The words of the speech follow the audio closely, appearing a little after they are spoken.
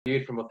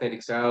Bude from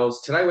Authentic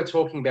Sales. Today we're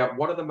talking about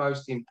what are the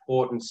most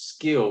important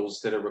skills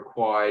that are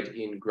required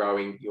in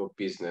growing your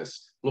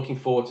business. Looking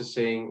forward to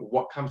seeing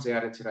what comes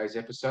out in today's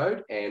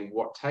episode and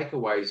what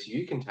takeaways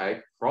you can take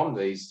from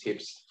these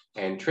tips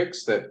and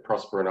tricks that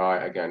Prosper and I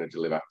are going to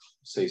deliver.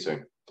 See you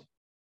soon.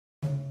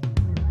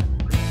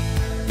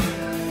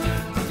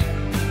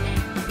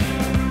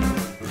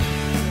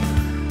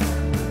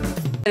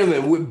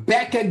 Gentlemen, we're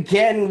back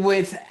again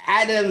with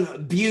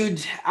Adam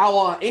Bude,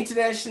 our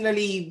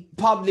internationally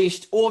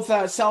published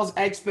author, sales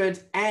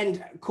expert,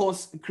 and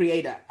course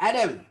creator.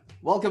 Adam,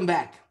 welcome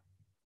back.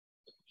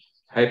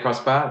 Hey,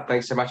 Prosper.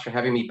 Thanks so much for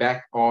having me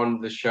back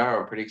on the show.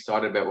 I'm pretty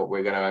excited about what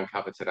we're going to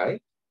uncover today.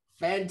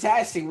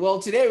 Fantastic. Well,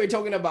 today we're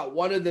talking about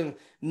one of the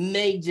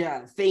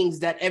major things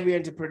that every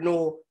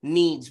entrepreneur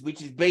needs,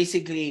 which is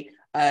basically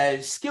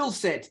a skill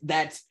set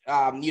that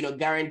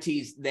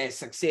guarantees their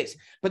success.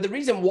 But the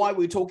reason why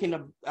we're talking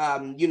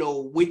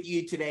with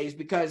you today is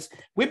because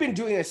we've been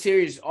doing a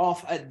series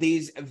of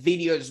these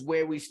videos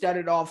where we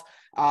started off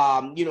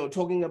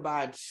talking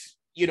about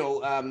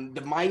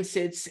the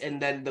mindsets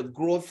and then the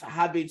growth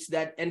habits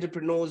that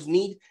entrepreneurs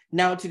need.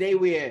 Now today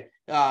we're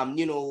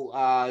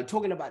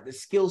talking about the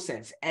skill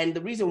sets, and the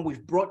reason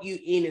we've brought you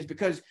in is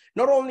because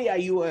not only are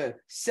you a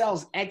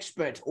sales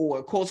expert or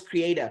a course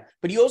creator,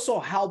 but you also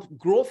help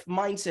growth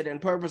mindset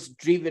and purpose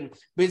driven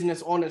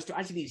business owners to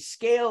actually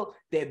scale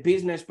their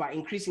business by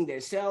increasing their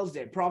sales,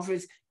 their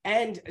profits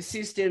and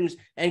systems,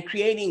 and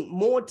creating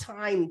more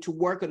time to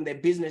work on their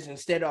business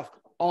instead of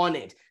on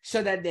it,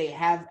 so that they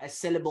have a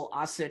sellable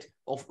asset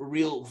of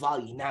real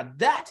value. Now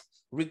that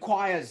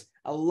requires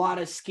a lot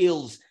of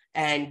skills,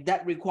 and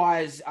that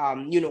requires a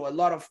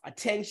lot of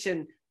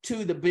attention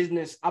to the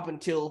business up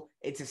until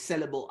it's a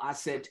sellable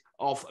asset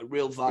of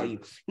real value.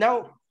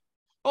 Now,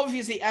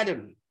 obviously,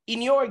 Adam,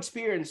 in your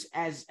experience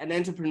as an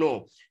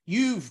entrepreneur,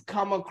 you've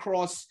come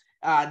across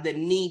the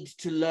need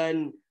to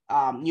learn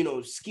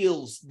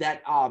skills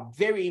that are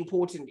very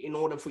important in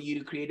order for you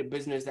to create a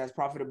business that's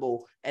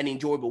profitable and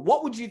enjoyable.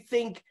 What would you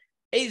think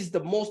is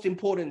the most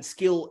important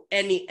skill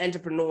any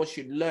entrepreneur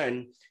should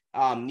learn,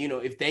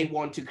 if they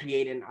want to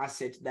create an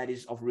asset that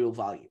is of real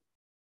value?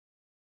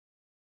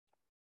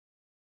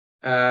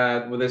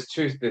 Well, there's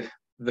two.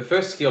 The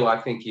first skill I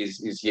think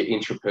is your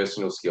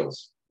intrapersonal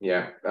skills.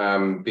 Yeah,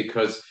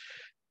 because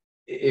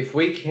if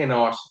we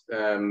cannot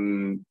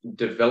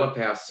develop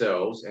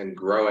ourselves and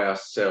grow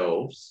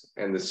ourselves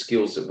and the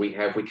skills that we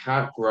have, we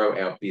can't grow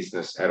our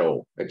business at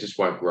all. It just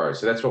won't grow.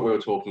 So that's what we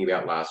were talking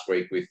about last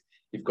week with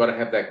you've got to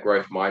have that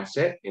growth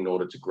mindset in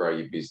order to grow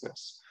your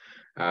business.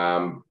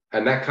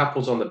 And that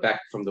couples on the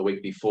back from the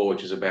week before,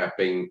 which is about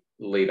being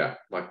leader,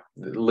 like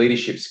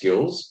leadership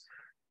skills,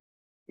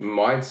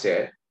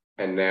 mindset,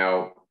 and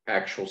now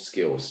actual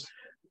skills.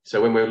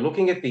 So when we're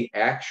looking at the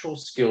actual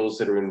skills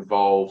that are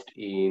involved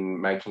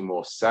in making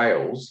more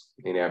sales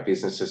in our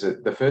businesses,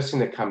 the first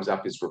thing that comes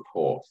up is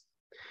rapport.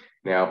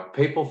 Now,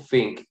 people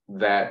think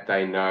that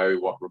they know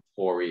what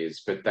rapport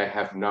is, but they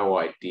have no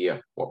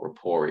idea what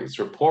rapport is.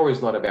 Rapport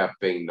is not about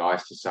being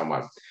nice to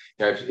someone.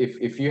 You know,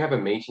 if you have a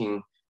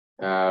meeting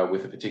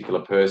with a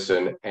particular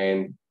person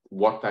and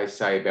what they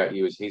say about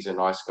you is he's a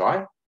nice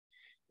guy,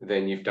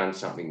 then you've done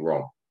something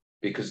wrong,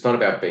 because it's not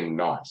about being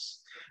nice.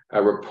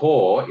 A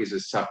rapport is a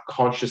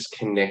subconscious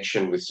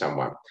connection with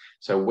someone.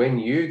 So when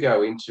you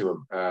go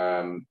into,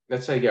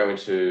 let's say you go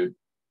into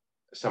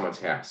someone's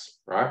house,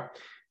 right?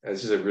 And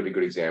this is a really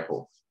good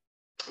example.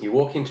 You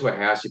walk into a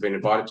house, you've been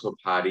invited to a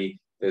party,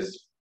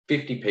 there's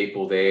 50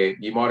 people there,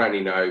 you might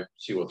only know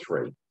 2 or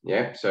 3,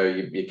 yeah? So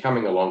you're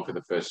coming along for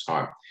the first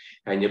time.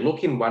 And you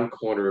look in one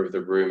corner of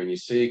the room and you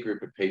see a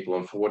group of people,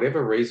 and for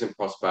whatever reason,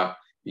 Prosper,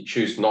 you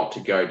choose not to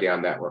go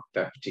down that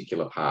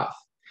particular path.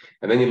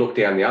 And then you look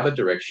down the other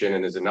direction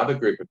and there's another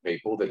group of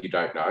people that you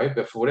don't know,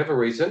 but for whatever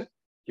reason,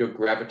 you're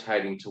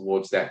gravitating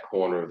towards that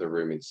corner of the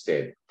room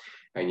instead.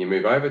 And you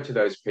move over to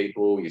those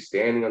people, you're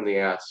standing on the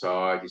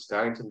outside, you're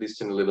starting to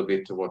listen a little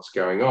bit to what's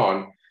going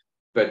on,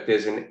 but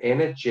there's an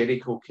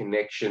energetical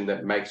connection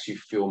that makes you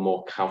feel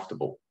more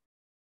comfortable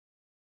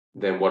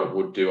than what it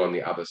would do on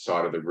the other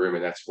side of the room,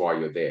 and that's why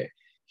you're there.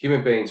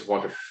 Human beings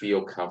want to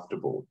feel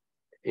comfortable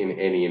in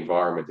any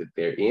environment that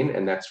they're in,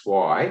 and that's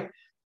why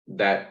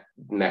that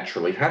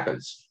naturally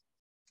happens.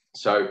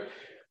 So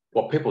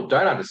what people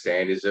don't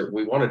understand is that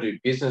we want to do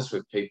business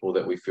with people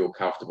that we feel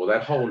comfortable.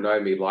 That whole know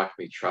me, like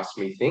me, trust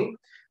me thing,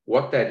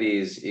 what that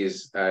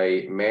is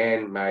a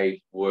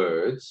man-made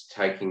words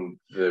taking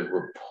the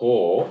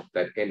rapport,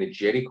 that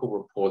energetical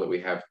rapport that we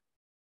have,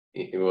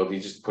 well,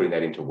 you're just putting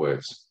that into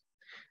words.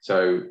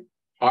 So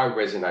I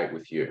resonate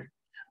with you,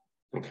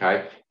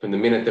 okay? From the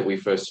minute that we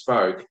first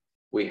spoke,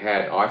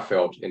 I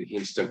felt an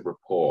instant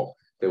rapport.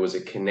 There was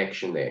a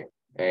connection there.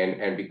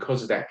 And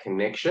because of that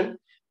connection,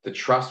 the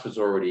trust was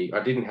already,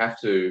 I didn't have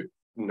to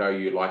know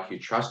you, like you,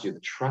 trust you. The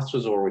trust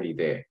was already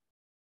there.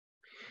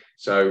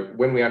 So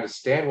when we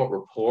understand what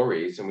rapport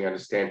is and we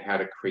understand how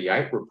to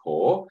create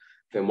rapport,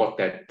 then what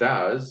that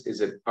does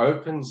is it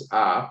opens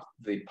up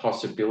the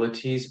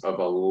possibilities of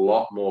a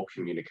lot more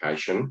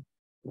communication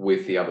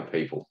with the other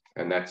people.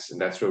 And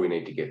that's where we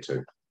need to get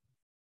to.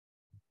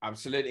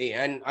 Absolutely.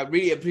 And I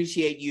really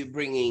appreciate you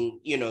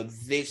bringing,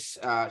 this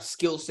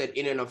skill set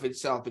in and of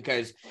itself,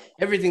 because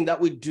everything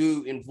that we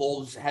do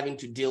involves having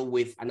to deal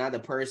with another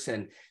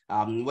person,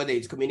 whether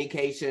it's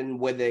communication,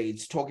 whether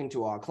it's talking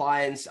to our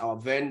clients, our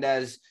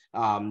vendors,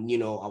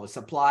 our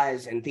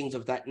suppliers and things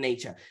of that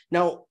nature.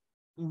 Now,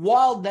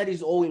 while that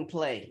is all in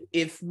play,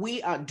 if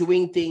we are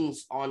doing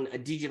things on a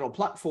digital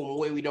platform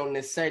where we don't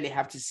necessarily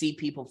have to see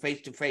people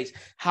face to face,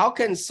 how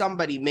can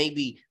somebody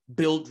maybe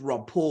build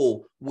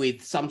rapport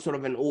with some sort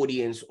of an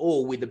audience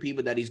or with the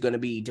people that he's going to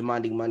be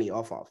demanding money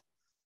off of?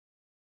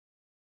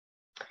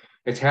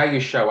 It's how you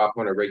show up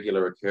on a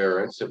regular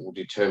occurrence that will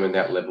determine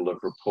that level of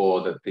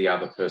rapport that the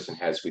other person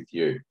has with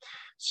you.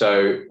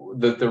 So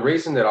the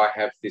reason that I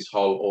have this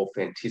whole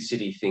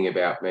authenticity thing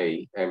about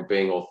me and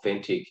being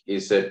authentic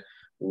is that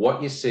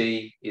what you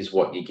see is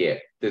what you get.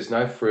 There's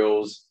no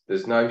frills,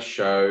 there's no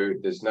show,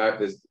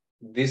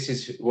 this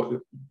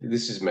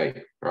is me,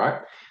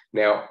 right?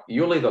 Now,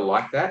 you'll either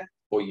like that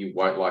or you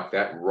won't like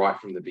that right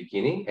from the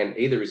beginning, and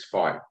either is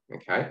fine,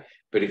 okay?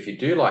 But if you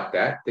do like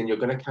that, then you're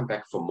going to come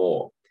back for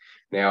more.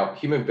 Now,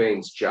 human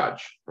beings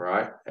judge,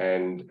 right?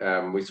 And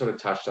we sort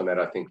of touched on that,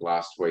 I think,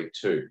 last week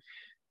too.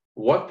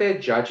 What they're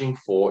judging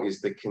for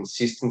is the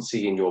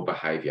consistency in your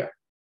behavior.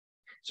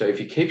 So if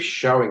you keep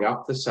showing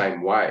up the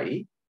same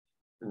way,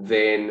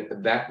 then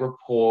that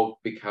rapport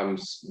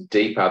becomes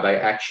deeper. They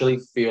actually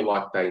feel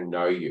like they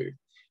know you.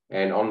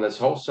 And on this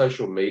whole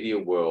social media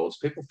world,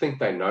 people think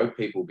they know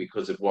people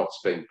because of what's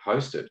being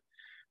posted.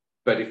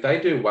 But if they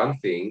do one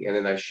thing and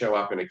then they show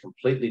up in a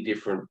completely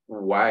different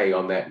way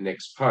on that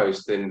next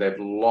post, then they've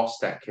lost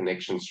that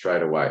connection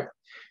straight away.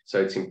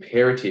 So it's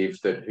imperative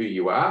that who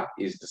you are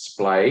is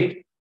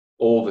displayed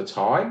all the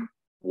time,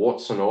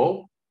 warts and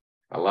all.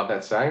 I love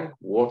that saying,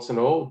 warts and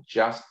all,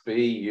 just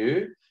be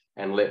you,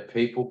 and let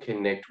people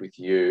connect with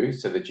you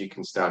so that you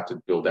can start to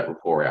build that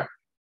rapport out.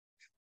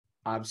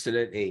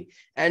 Absolutely.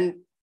 And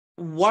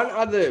one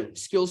other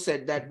skill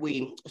set that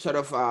we sort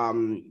of,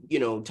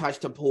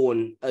 touched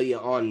upon earlier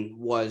on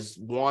was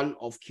one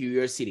of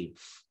curiosity.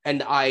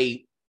 And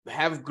I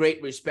have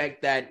great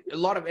respect that a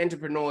lot of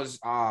entrepreneurs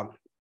are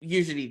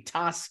usually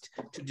tasked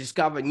to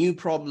discover new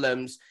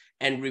problems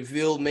and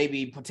reveal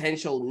maybe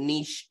potential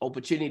niche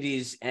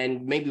opportunities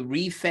and maybe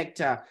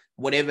refactor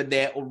whatever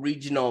their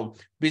original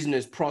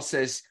business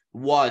process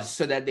was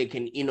so that they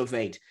can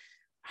innovate.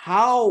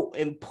 How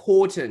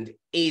important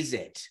is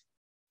it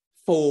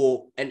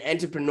for an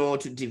entrepreneur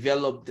to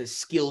develop the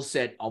skill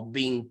set of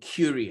being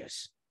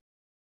curious?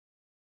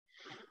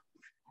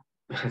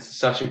 That's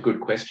such a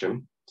good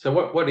question. So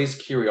what is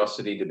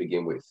curiosity to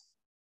begin with?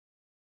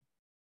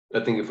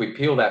 I think if we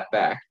peel that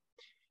back,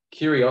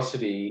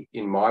 curiosity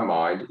in my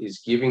mind is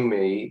giving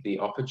me the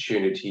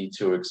opportunity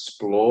to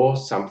explore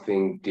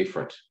something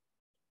different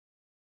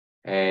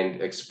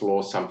and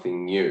explore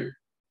something new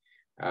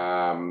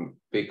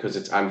because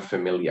it's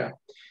unfamiliar.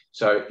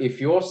 So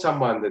if you're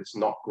someone that's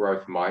not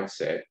growth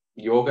mindset,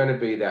 you're going to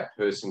be that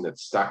person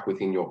that's stuck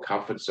within your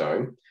comfort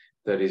zone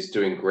that is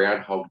doing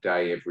Groundhog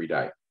Day every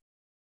day.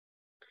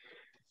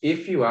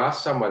 If you are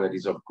someone that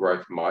is of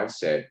growth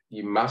mindset,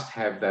 you must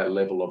have that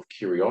level of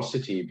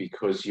curiosity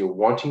because you're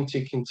wanting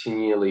to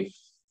continually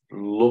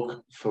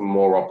look for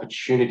more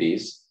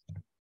opportunities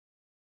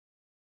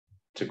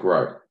to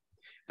grow.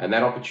 And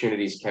that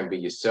opportunities can be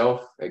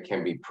yourself, it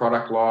can be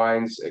product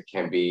lines, it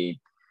can be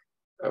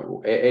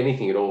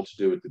anything at all to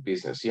do with the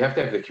business. You have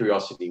to have the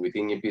curiosity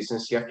within your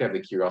business. You have to have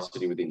the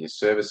curiosity within your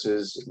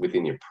services,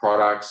 within your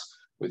products,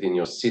 within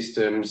your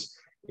systems.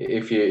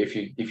 If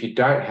you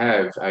don't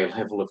have a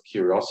level of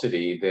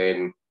curiosity,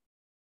 then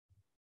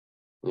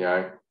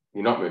you're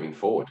not moving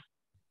forward.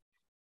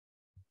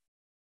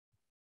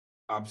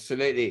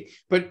 Absolutely.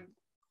 But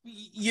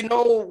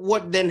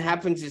what then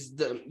happens is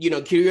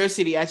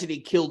curiosity actually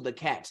killed the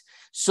cat.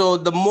 So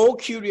the more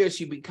curious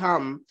you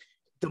become,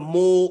 the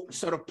more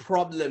sort of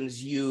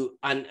problems you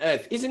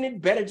unearth. Isn't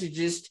it better to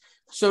just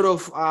sort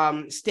of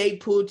stay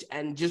put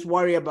and just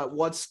worry about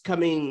what's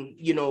coming,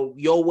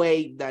 your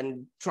way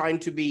than trying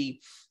to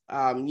be,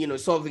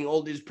 solving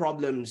all these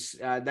problems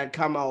that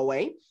come our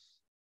way?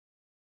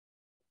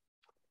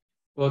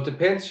 Well, it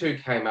depends who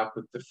came up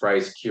with the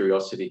phrase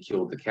 "curiosity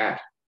killed the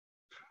cat."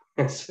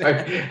 So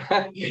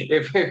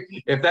if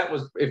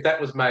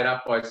that was made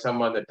up by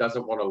someone that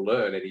doesn't want to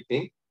learn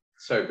anything,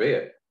 so be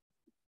it.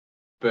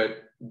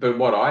 But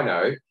what I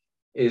know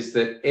is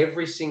that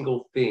every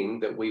single thing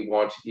that we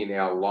want in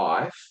our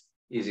life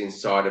is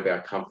inside of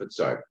our comfort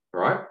zone,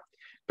 right?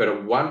 But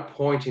at one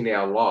point in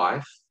our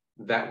life,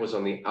 that was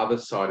on the other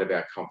side of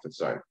our comfort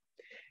zone.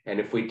 And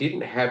if we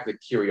didn't have the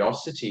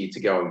curiosity to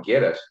go and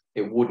get it,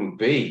 it wouldn't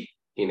be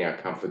in our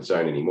comfort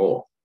zone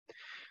anymore.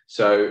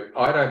 So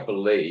I don't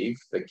believe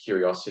that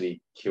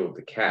curiosity killed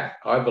the cat.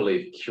 I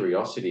believe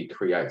curiosity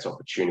creates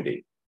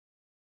opportunity.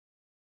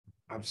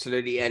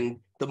 Absolutely. And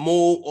the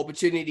more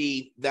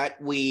opportunity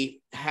that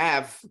we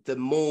have, the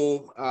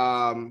more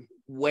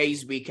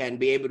ways we can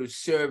be able to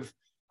serve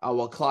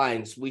our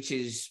clients, which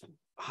is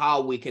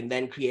how we can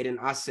then create an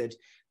asset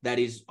that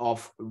is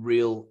of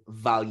real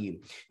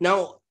value.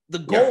 Now, the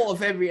goal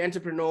of every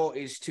entrepreneur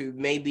is to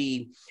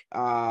maybe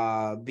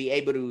be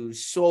able to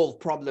solve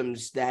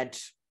problems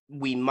that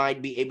we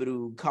might be able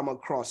to come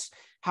across.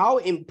 How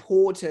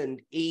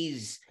important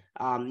is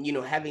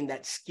having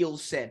that skill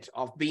set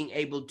of being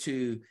able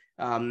to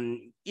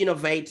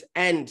innovate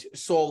and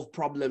solve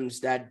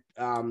problems that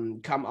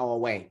come our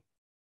way?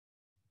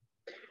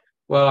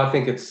 Well, I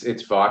think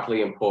it's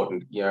vitally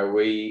important.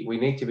 We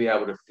need to be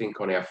able to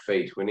think on our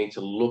feet. We need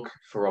to look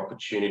for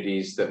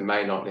opportunities that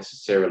may not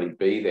necessarily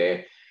be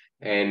there.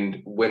 And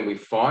when we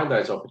find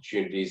those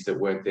opportunities that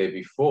weren't there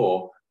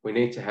before, we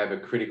need to have a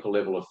critical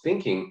level of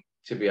thinking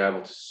to be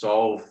able to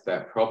solve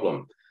that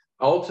problem.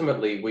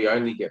 Ultimately, we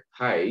only get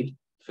paid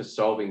for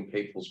solving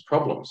people's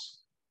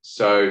problems.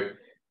 So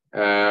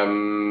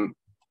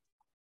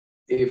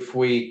if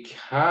we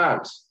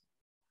can't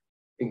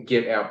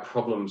get our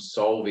problem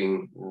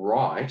solving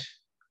right,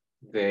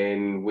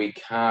 then we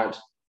can't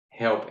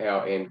help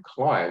our end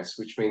clients,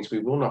 which means we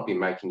will not be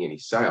making any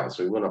sales.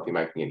 We will not be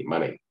making any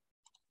money.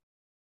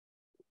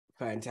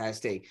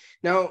 Fantastic.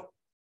 Now,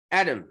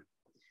 Adam,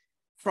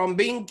 from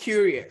being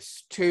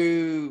curious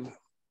to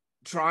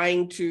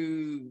trying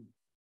to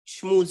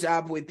schmooze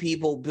up with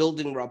people,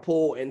 building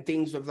rapport and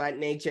things of that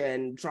nature,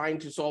 and trying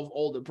to solve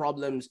all the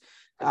problems,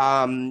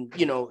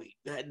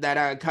 that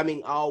are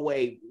coming our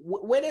way,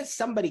 where does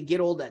somebody get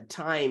all that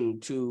time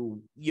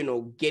to,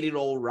 get it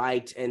all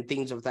right and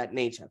things of that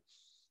nature?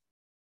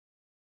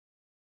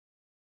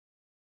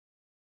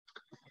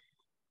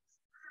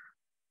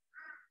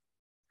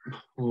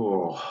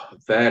 Oh,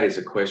 that is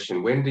a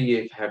question. When do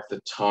you have the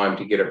time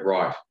to get it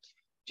right?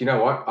 Do you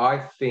know what? I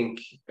think,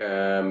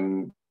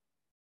 and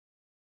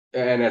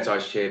as I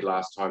shared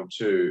last time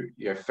too,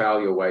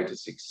 fail your way to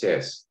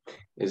success.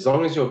 As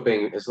long as you're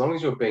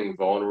being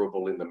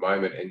vulnerable in the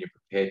moment and you're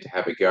prepared to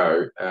have a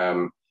go,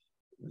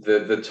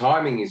 the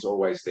timing is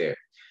always there.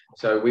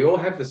 So we all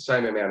have the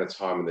same amount of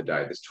time in the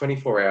day. There's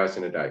 24 hours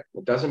in a day.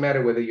 It doesn't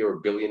matter whether you're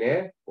a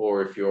billionaire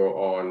or if you're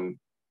on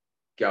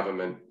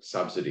government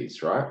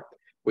subsidies, right?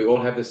 We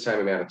all have the same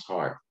amount of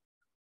time.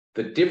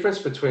 The difference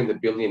between the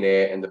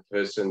billionaire and the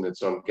person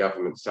that's on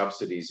government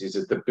subsidies is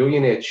that the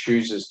billionaire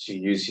chooses to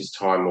use his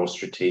time more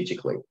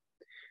strategically,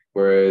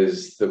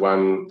 whereas the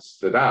ones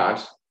that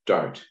aren't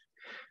don't.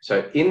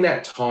 So in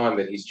that time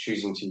that he's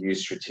choosing to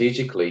use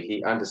strategically,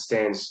 he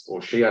understands, or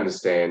she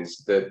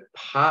understands, that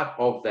part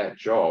of that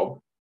job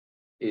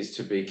is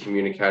to be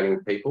communicating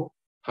with people.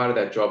 Part of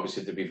that job is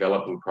to be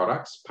developing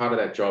products. Part of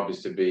that job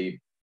is to be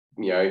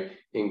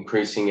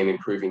increasing and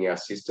improving our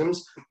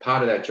systems.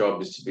 Part of that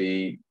job is to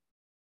be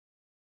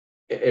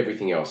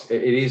everything else.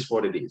 It is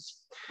what it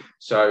is.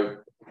 So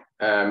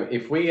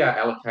if we are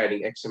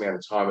allocating X amount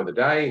of time of the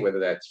day, whether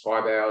that's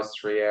 5 hours,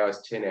 3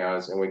 hours, 10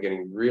 hours, and we're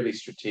getting really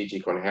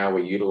strategic on how we're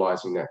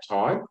utilizing that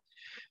time,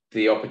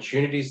 the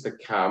opportunities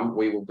that come,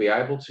 we will be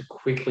able to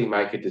quickly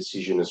make a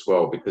decision as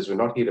well, because we're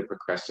not here to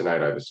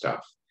procrastinate over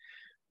stuff.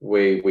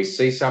 We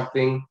see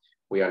something,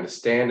 we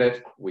understand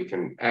it, we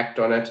can act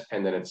on it,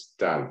 and then it's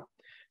done.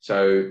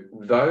 So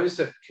those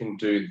that can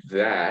do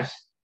that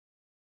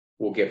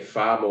will get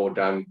far more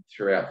done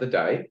throughout the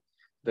day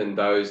than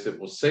those that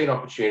will see an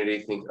opportunity,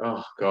 think,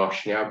 oh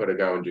gosh, now I've got to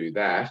go and do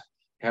that.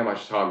 How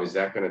much time is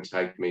that going to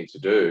take me to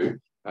do?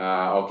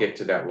 I'll get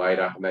to that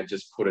later. And they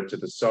just put it to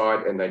the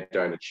side and they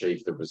don't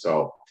achieve the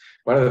result.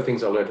 One of the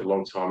things I learned a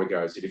long time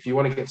ago is that if you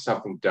want to get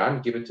something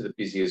done, give it to the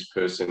busiest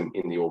person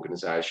in the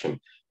organization,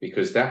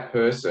 because that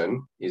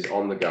person is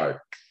on the go.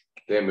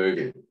 They're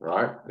moving,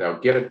 right? They'll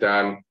get it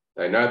done.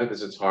 They know that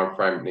there's a time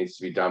frame it needs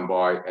to be done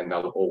by, and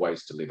they'll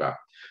always deliver.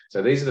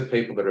 So these are the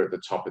people that are at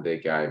the top of their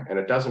game. And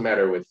it doesn't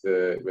matter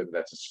whether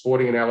that's a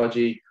sporting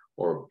analogy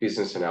or a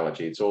business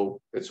analogy. It's all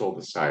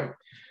the same.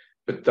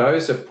 But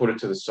those that put it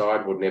to the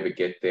side will never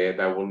get there.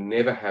 They will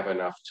never have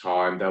enough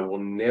time. They will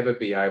never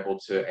be able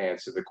to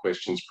answer the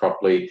questions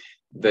properly.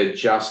 They're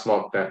just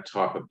not that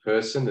type of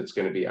person that's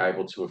going to be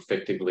able to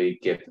effectively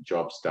get the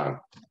jobs done.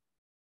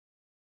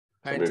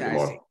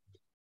 Fantastic.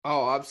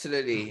 Oh,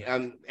 absolutely.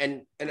 And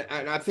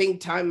I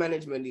think time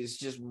management is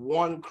just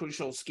one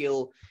crucial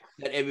skill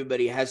that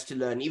everybody has to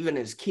learn. Even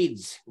as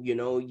kids,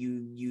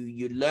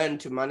 you learn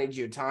to manage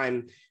your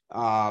time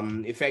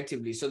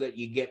effectively so that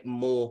you get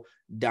more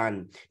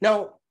done.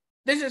 Now,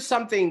 this is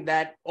something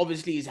that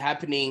obviously is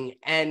happening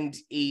and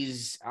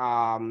is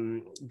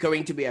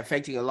going to be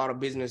affecting a lot of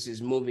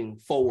businesses moving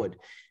forward.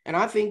 And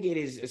I think it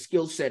is a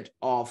skill set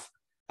of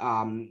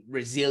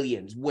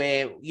resilience,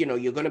 where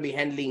you're going to be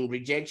handling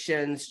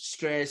rejections,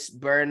 stress,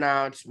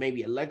 burnout,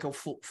 maybe a lack of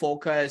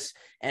focus,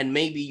 and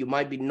maybe you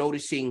might be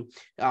noticing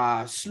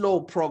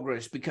slow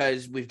progress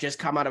because we've just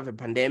come out of a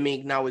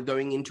pandemic. Now we're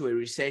going into a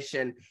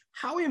recession.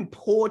 How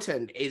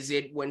important is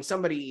it when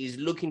somebody is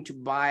looking to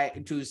buy,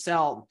 to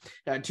sell,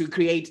 to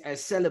create a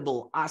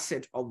sellable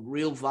asset of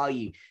real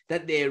value,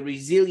 that they're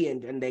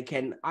resilient and they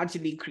can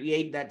actually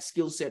create that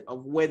skill set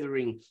of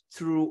weathering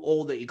through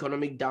all the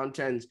economic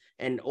downturns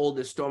and all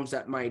the storms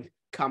that might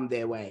come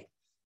their way?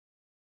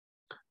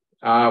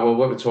 Well,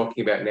 what we're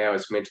talking about now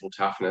is mental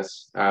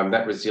toughness.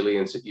 That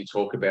resilience that you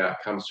talk about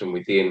comes from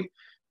within.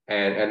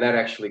 And that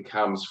actually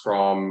comes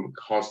from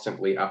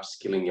constantly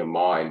upskilling your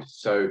mind.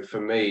 So for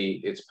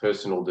me, it's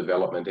personal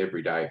development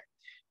every day.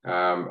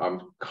 I'm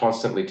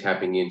constantly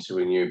tapping into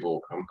a new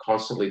book. I'm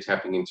constantly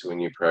tapping into a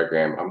new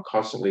program. I'm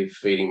constantly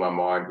feeding my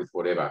mind with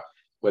whatever,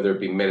 whether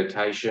it be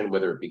meditation,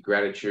 whether it be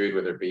gratitude,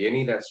 whether it be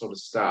any of that sort of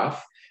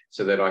stuff,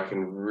 so that I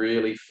can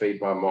really feed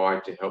my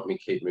mind to help me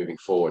keep moving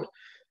forward.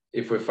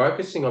 If we're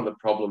focusing on the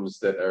problems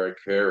that are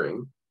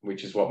occurring,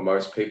 which is what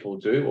most people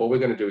do, all we're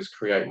going to do is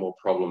create more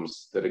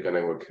problems that are going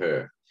to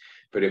occur.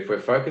 But if we're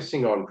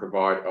focusing on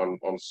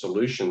on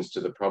solutions to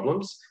the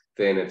problems,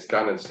 then it's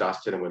done and it's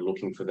dusted, and we're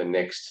looking for the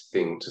next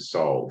thing to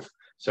solve.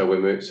 So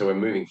we're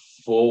moving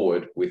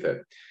forward with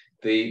it.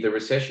 The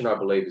recession, I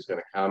believe, is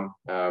going to come.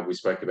 We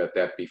spoke about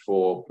that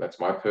before. That's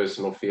my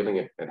personal feeling.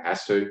 It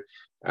has to.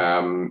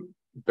 But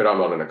I'm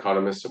not an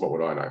economist, so what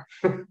would I know?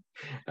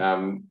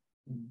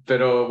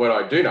 But what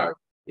I do know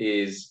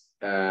is,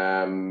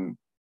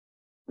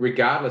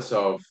 regardless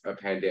of a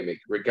pandemic,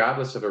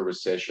 regardless of a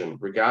recession,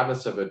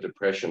 regardless of a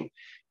depression,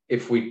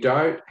 if we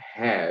don't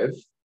have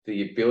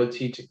the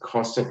ability to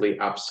constantly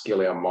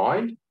upskill our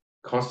mind,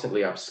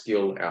 constantly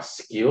upskill our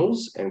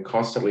skills, and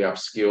constantly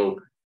upskill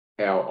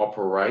our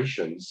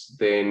operations,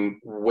 then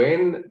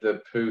when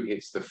the poo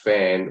hits the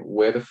fan,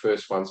 we're the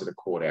first ones that are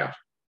caught out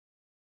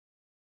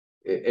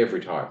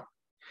every time.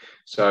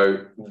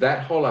 So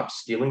that whole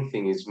upskilling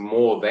thing is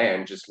more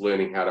than just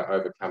learning how to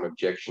overcome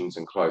objections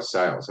and close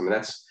sales. I mean,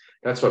 that's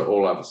what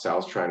all other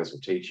sales trainers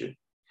will teach you.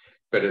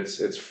 But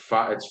it's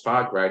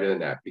far greater than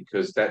that,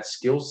 because that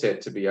skill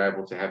set to be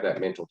able to have that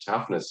mental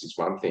toughness is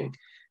one thing.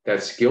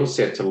 That skill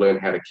set to learn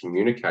how to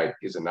communicate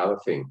is another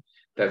thing.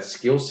 That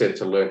skill set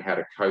to learn how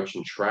to coach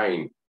and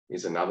train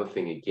is another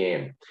thing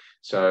again.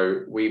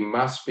 So we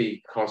must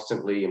be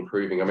constantly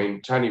improving. I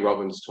mean, Tony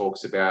Robbins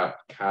talks about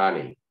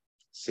CANI,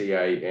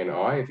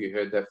 C-A-N-I. Have you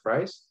heard that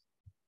phrase?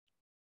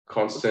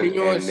 Constant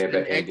and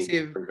never-ending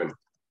improvement.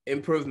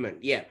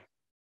 Improvement, yeah.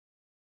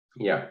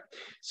 Yeah.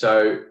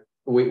 So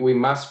we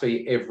must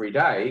be every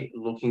day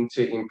looking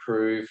to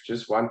improve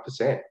just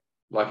 1%.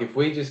 Like if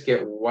we just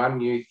get one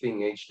new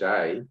thing each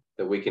day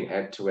that we can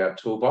add to our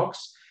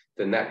toolbox,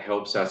 then that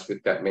helps us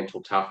with that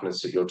mental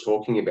toughness that you're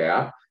talking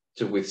about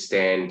to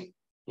withstand,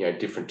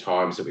 different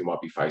times that we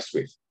might be faced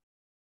with.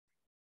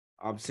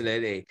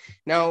 Absolutely.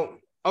 Now,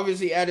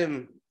 obviously,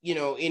 Adam,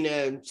 in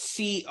a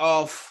sea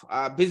of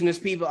business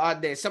people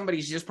out there,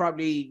 somebody's just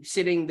probably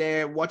sitting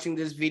there watching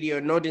this video,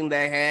 nodding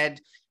their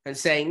head and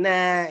saying,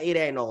 nah, it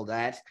ain't all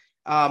that.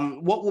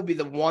 What would be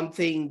the one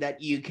thing that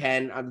you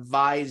can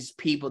advise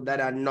people that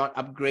are not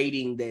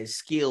upgrading their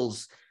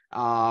skills,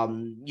 as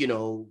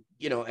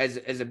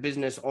a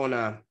business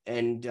owner,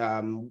 and,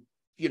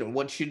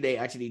 what should they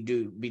actually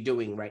be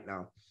doing right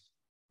now?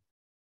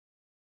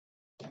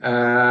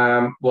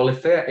 Well,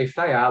 if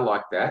they are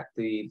like that,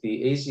 the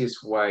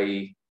easiest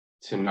way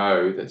to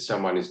know that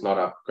someone is not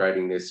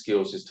upgrading their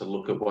skills is to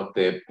look at what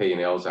their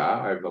P&Ls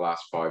are over the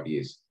last 5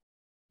 years.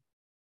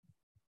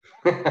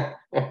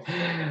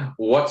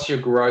 What's your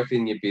growth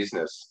in your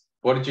business?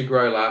 What did you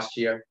grow last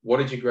year? What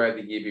did you grow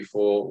the year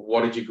before?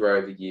 What did you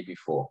grow the year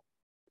before?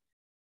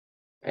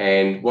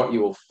 And what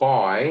you will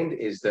find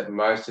is that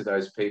most of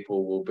those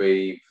people will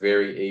be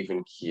very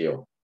even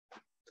keel.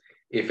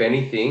 If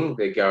anything,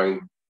 they're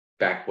going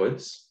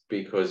backwards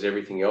because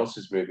everything else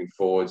is moving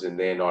forwards and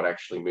they're not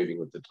actually moving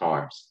with the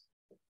times.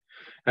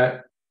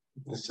 I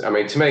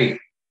mean, to me,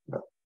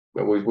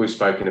 we've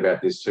spoken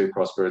about this too,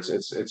 Prosper.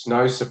 It's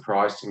no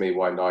surprise to me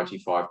why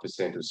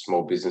 95% of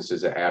small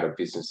businesses are out of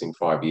business in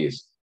 5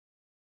 years.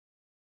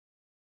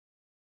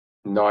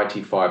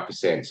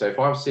 95%. So if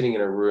I'm sitting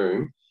in a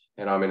room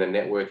and I'm in a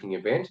networking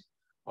event,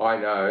 I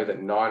know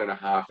that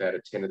 9.5 out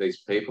of 10 of these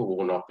people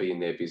will not be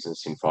in their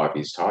business in 5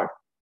 years' time.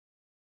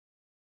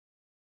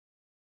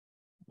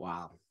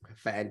 Wow,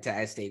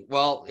 fantastic.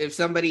 Well, if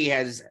somebody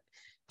has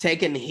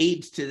taken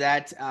heed to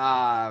that,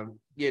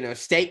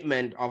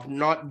 statement of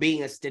not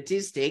being a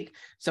statistic,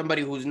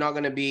 somebody who's not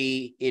going to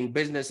be in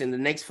business in the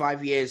next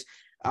 5 years,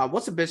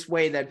 what's the best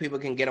way that people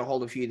can get a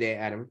hold of you there,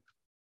 Adam?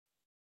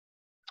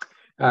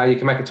 You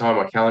can make a time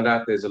on my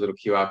calendar. There's a little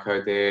QR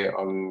code there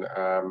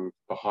on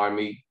behind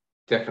me.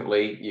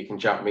 Definitely, you can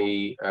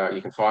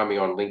you can find me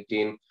on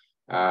LinkedIn.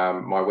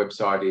 My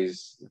website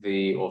is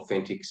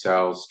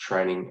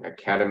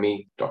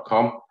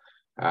theauthenticsalestrainingacademy.com.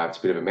 It's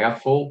a bit of a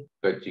mouthful,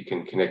 but you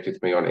can connect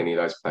with me on any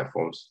of those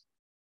platforms.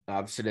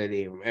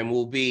 Absolutely. And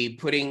we'll be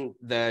putting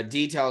the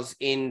details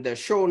in the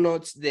show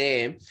notes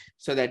there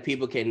so that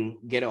people can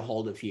get a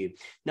hold of you.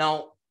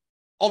 Now,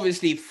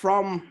 obviously,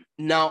 from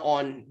now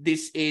on,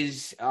 this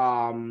is,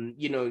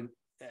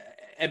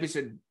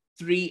 episode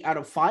 3 out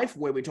of 5,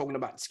 where we're talking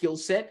about skill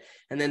set.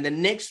 And then the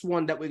next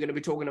one that we're going to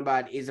be talking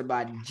about is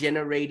about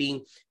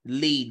generating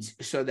leads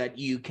so that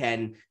you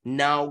can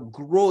now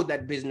grow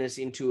that business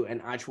into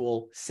an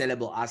actual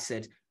sellable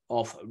asset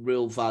of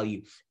real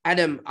value.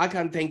 Adam, I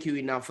can't thank you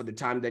enough for the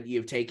time that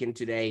you've taken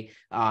today,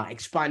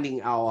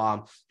 expanding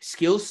our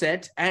skill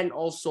set and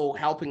also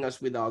helping us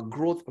with our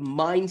growth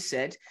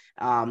mindset,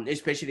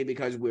 especially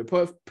because we're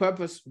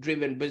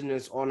purpose-driven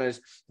business owners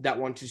that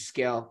want to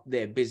scale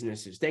their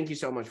businesses. Thank you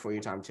so much for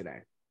your time today.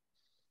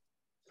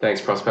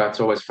 Thanks, Prosper. It's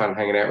always fun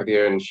hanging out with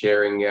you and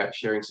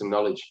sharing some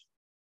knowledge.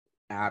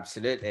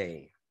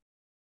 Absolutely.